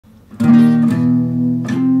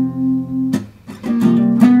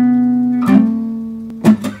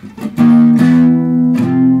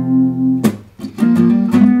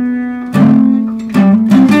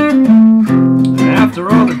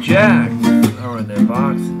in their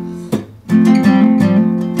boxes,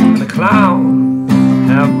 and the clowns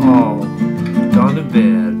have all gone to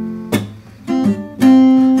bed.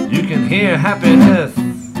 You can hear happiness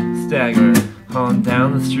stagger on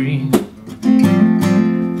down the street.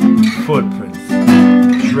 Footprints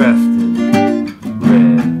dressed in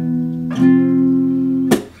red,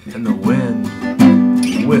 and the wind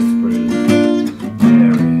whispers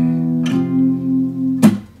Mary.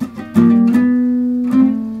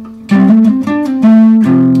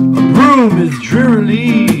 A broom is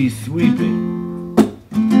drearily sweeping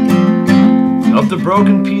up the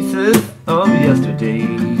broken pieces of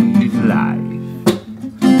yesterday's life.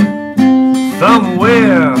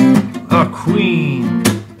 Somewhere a queen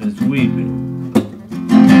is weeping.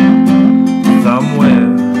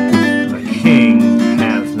 Somewhere a king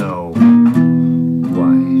has no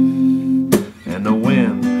wife, and the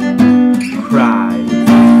wind cries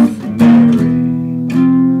Mary.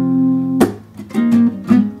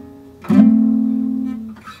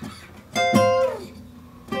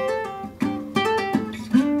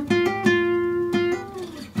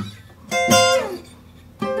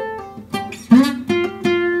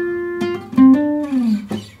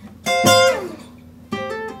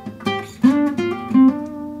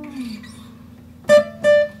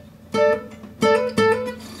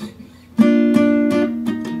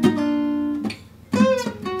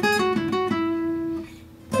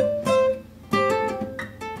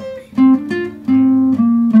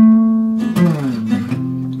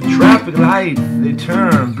 Traffic lights, they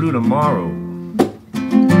turn blue tomorrow,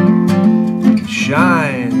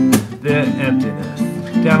 shine their emptiness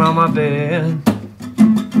down on my bed.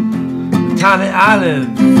 The tiny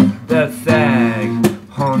islands that sag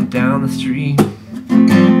on down the street,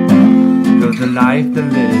 because the life that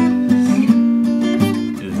lives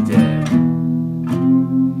is dead,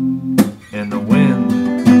 and the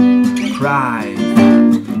wind cries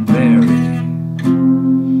Mary.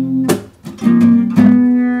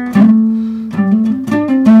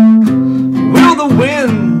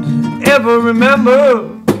 Ever remember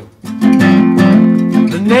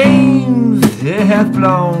the names it has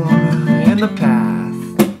blown in the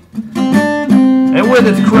past, and with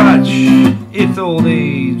its crutch, its old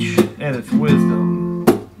age, and its wisdom,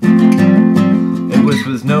 it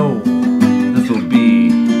whispers, no, this will be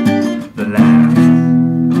the last.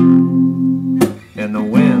 And the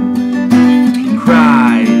wind